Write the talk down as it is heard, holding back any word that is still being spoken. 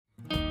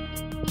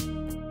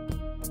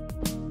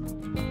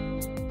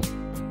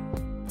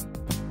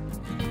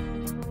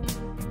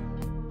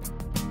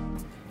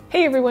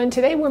Hey everyone,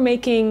 today we're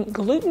making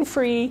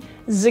gluten-free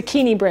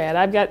zucchini bread.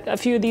 I've got a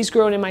few of these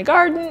grown in my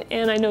garden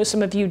and I know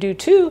some of you do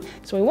too,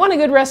 so we want a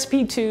good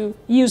recipe to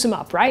use them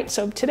up, right?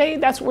 So today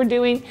that's what we're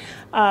doing.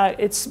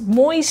 It's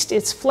moist,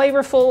 it's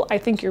flavorful, I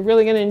think you're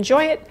really going to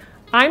enjoy it.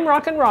 I'm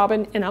Rockin'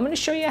 Robin and I'm going to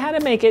show you how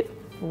to make it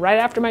right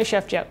after my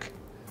chef joke.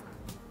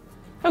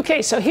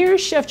 Okay, so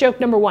here's chef joke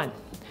number one.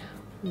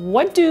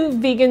 What do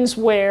vegans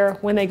wear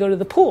when they go to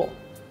the pool?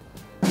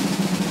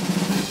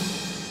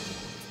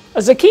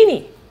 A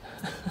zucchini.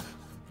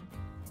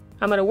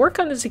 I'm going to work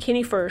on the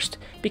zucchini first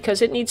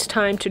because it needs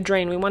time to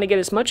drain. We want to get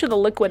as much of the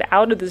liquid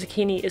out of the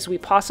zucchini as we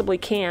possibly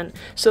can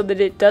so that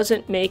it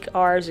doesn't make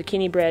our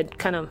zucchini bread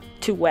kind of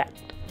too wet.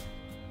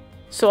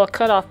 So I'll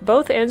cut off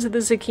both ends of the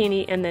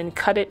zucchini and then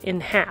cut it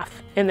in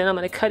half. And then I'm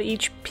going to cut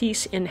each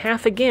piece in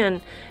half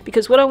again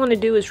because what I want to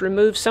do is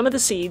remove some of the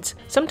seeds.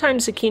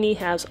 Sometimes zucchini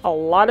has a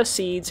lot of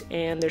seeds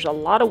and there's a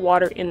lot of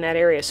water in that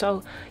area.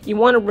 So you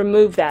want to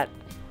remove that.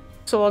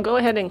 So I'll go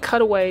ahead and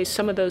cut away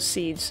some of those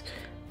seeds.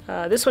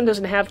 This one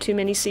doesn't have too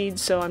many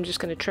seeds, so I'm just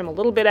going to trim a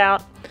little bit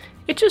out.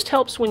 It just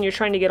helps when you're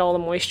trying to get all the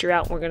moisture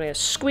out. We're going to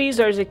squeeze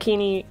our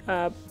zucchini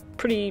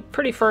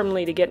pretty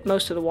firmly to get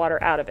most of the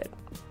water out of it.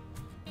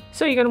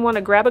 So you're going to want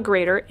to grab a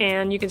grater,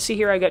 and you can see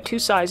here I got two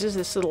sizes.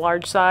 This is the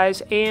large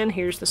size, and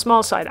here's the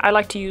small side. I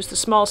like to use the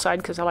small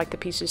side because I like the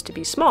pieces to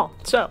be small.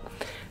 So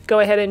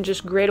go ahead and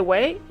just grate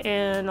away,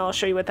 and I'll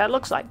show you what that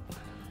looks like.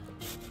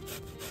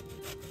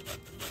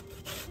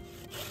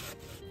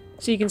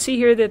 So you can see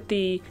here that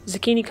the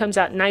zucchini comes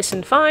out nice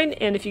and fine,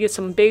 and if you get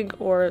some big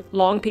or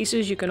long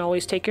pieces, you can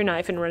always take your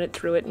knife and run it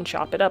through it and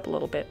chop it up a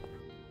little bit.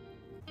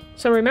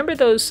 So remember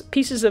those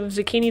pieces of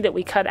zucchini that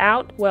we cut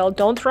out? Well,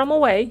 don't throw them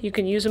away. You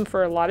can use them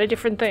for a lot of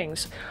different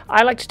things.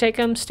 I like to take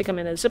them, stick them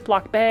in a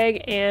Ziploc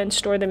bag, and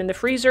store them in the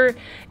freezer.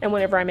 And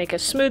whenever I make a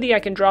smoothie, I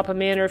can drop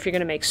them in, or if you're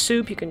going to make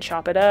soup, you can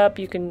chop it up,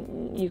 you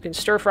can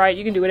stir fry it,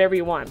 you can do whatever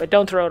you want, but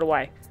don't throw it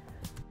away.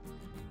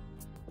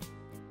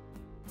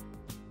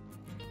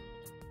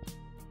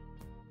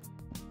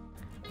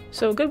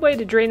 So a good way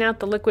to drain out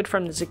the liquid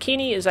from the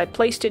zucchini is I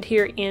placed it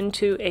here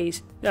into a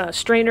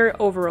strainer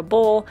over a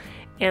bowl,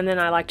 and then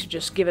I like to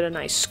just give it a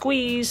nice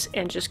squeeze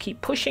and just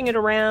keep pushing it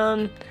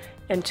around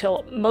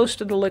until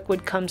most of the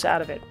liquid comes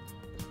out of it.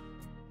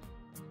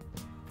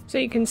 So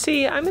you can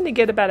see I'm going to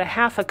get about a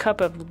half a cup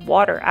of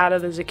water out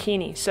of the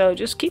zucchini. So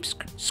just keep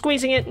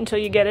squeezing it until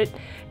you get it,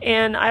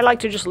 and I like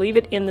to just leave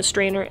it in the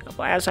strainer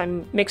as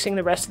I'm mixing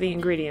the rest of the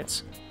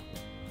ingredients.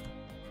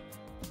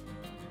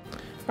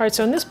 Alright,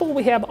 so in this bowl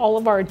we have all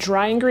of our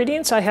dry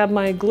ingredients. I have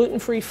my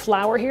gluten-free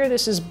flour here.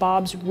 This is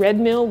Bob's Red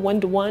Mill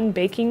 1-to-1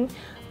 baking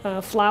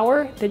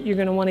flour that you're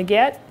going to want to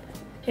get.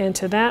 And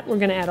to that we're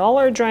going to add all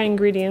our dry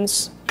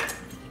ingredients,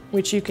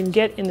 which you can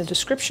get in the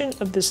description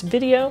of this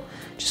video.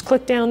 Just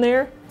click down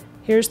there.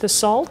 Here's the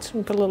salt.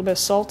 We put a little bit of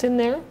salt in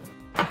there.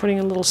 I'm putting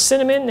a little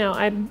cinnamon. Now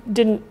I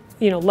didn't,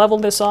 level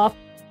this off.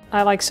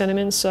 I like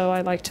cinnamon, so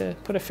I like to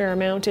put a fair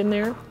amount in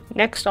there.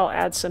 Next I'll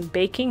add some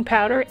baking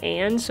powder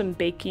and some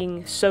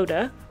baking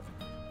soda.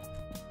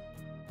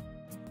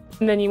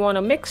 And then you want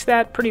to mix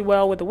that pretty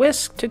well with a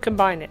whisk to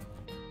combine it.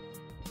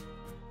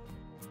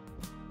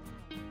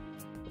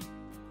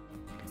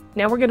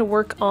 Now we're going to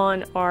work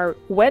on our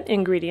wet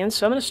ingredients,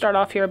 so I'm going to start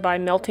off here by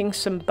melting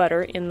some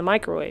butter in the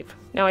microwave.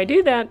 Now I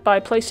do that by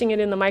placing it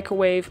in the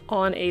microwave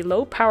on a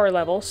low power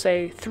level,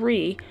 say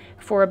 3,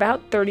 for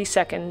about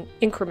 30-second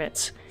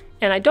increments.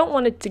 And I don't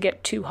want it to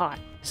get too hot.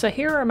 So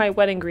here are my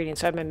wet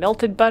ingredients. I have my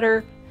melted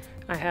butter,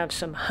 I have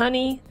some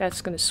honey,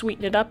 that's going to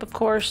sweeten it up of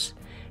course,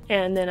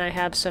 and then I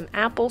have some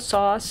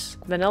applesauce,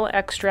 vanilla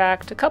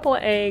extract, a couple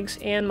of eggs,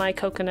 and my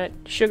coconut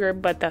sugar,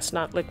 but that's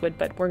not liquid,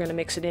 but we're going to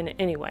mix it in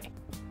anyway.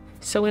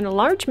 So in a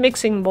large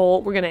mixing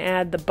bowl, we're going to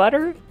add the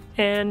butter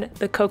and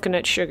the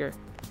coconut sugar.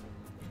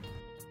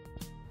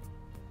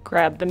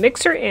 Grab the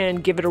mixer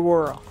and give it a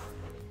whirl.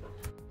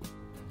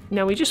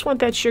 Now we just want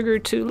that sugar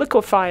to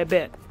liquefy a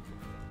bit.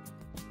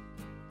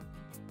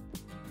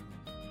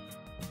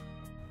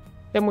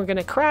 Then we're going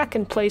to crack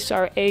and place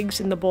our eggs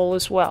in the bowl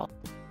as well.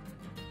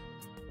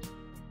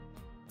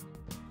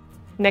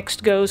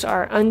 Next goes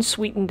our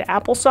unsweetened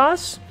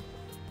applesauce,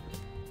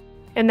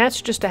 and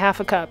that's just a half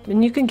a cup.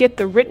 And you can get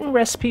the written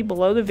recipe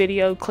below the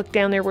video. Click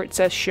down there where it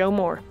says show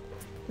more.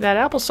 That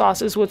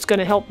applesauce is what's going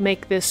to help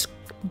make this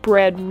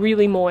bread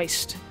really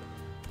moist.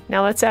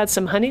 Now let's add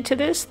some honey to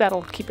this.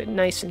 That'll keep it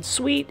nice and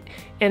sweet.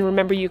 And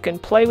remember, you can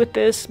play with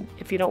this.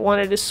 If you don't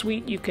want it as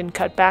sweet, you can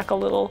cut back a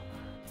little.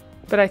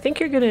 But I think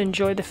you're going to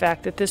enjoy the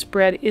fact that this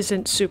bread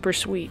isn't super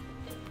sweet.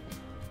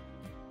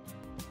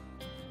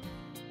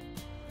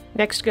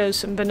 Next goes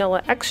some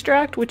vanilla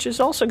extract, which is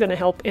also going to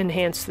help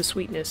enhance the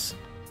sweetness.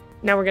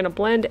 Now we're going to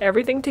blend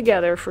everything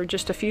together for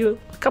just a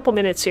couple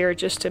minutes here,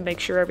 just to make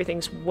sure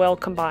everything's well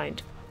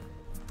combined.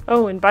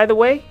 Oh, and by the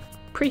way,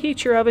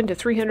 preheat your oven to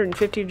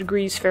 350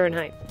 degrees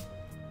Fahrenheit.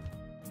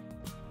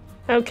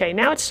 Okay,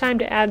 now it's time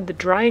to add the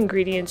dry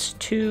ingredients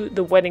to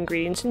the wet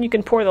ingredients, and you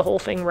can pour the whole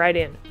thing right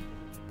in.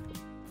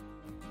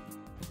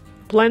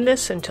 Blend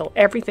this until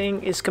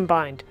everything is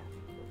combined.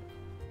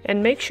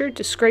 And make sure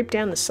to scrape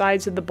down the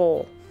sides of the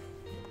bowl.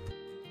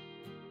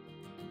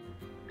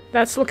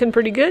 That's looking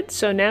pretty good,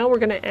 so now we're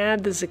going to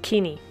add the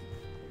zucchini.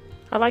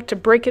 I like to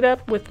break it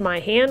up with my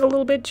hand a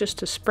little bit just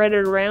to spread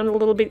it around a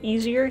little bit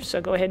easier,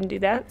 so go ahead and do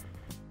that.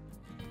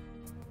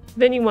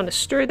 Then you want to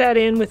stir that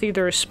in with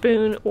either a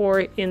spoon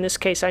or, in this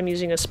case, I'm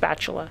using a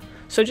spatula.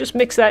 So just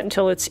mix that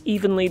until it's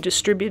evenly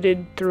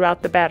distributed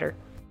throughout the batter.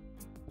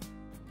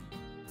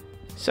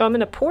 So I'm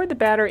going to pour the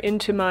batter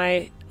into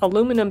my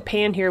aluminum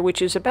pan here,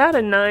 which is about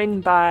a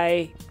 9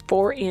 by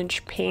 4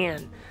 inch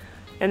pan.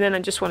 And then I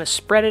just want to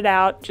spread it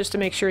out just to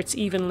make sure it's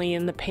evenly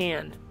in the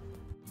pan.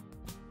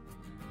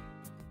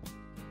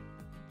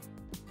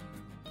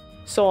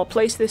 So I'll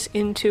place this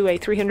into a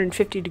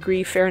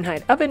 350-degree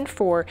Fahrenheit oven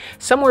for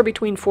somewhere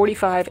between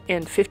 45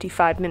 and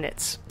 55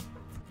 minutes.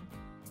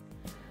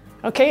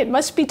 Okay, it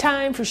must be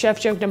time for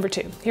chef joke number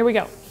 2. Here we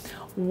go.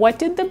 What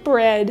did the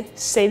bread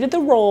say to the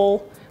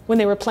roll when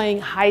they were playing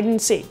hide and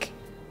seek?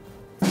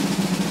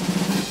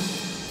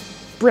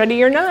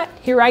 Ready or not,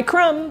 here I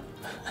crumb.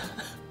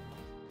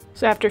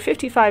 So after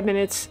 55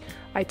 minutes,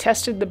 I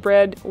tested the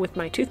bread with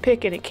my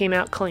toothpick and it came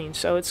out clean,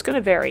 so it's going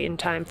to vary in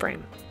time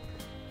frame.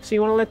 So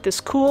you want to let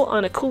this cool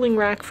on a cooling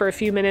rack for a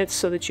few minutes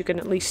so that you can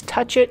at least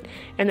touch it,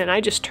 and then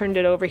I just turned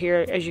it over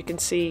here, as you can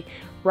see,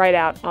 right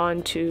out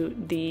onto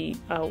the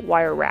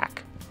wire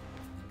rack.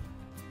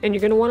 And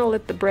you're going to want to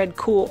let the bread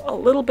cool a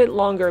little bit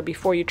longer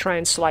before you try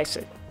and slice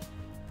it.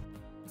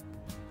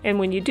 And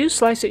when you do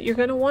slice it, you're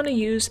going to want to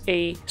use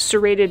a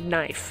serrated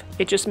knife.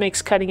 It just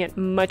makes cutting it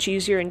much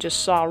easier and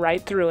just saw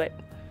right through it.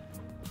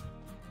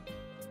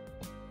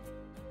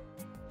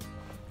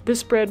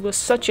 This bread was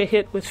such a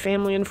hit with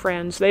family and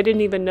friends. They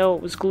didn't even know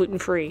it was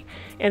gluten-free,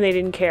 and they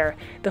didn't care.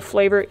 The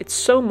flavor, it's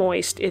so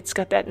moist. It's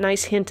got that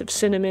nice hint of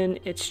cinnamon.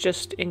 It's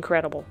just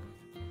incredible.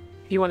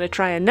 If you want to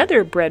try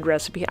another bread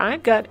recipe,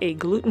 I've got a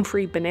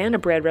gluten-free banana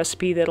bread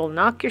recipe that'll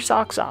knock your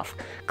socks off.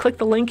 Click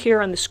the link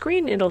here on the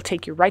screen. It'll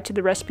take you right to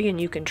the recipe,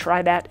 and you can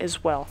try that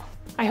as well.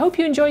 I hope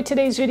you enjoyed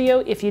today's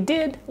video. If you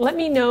did, let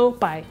me know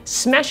by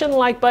smashing the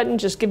like button.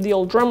 Just give the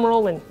old drum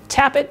roll and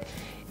tap it.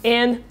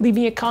 And leave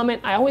me a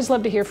comment. I always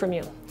love to hear from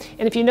you.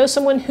 And if you know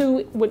someone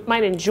who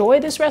might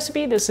enjoy this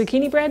recipe, the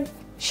zucchini bread,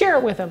 share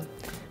it with them.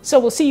 So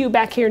we'll see you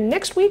back here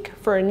next week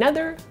for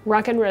another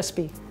Rockin'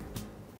 recipe.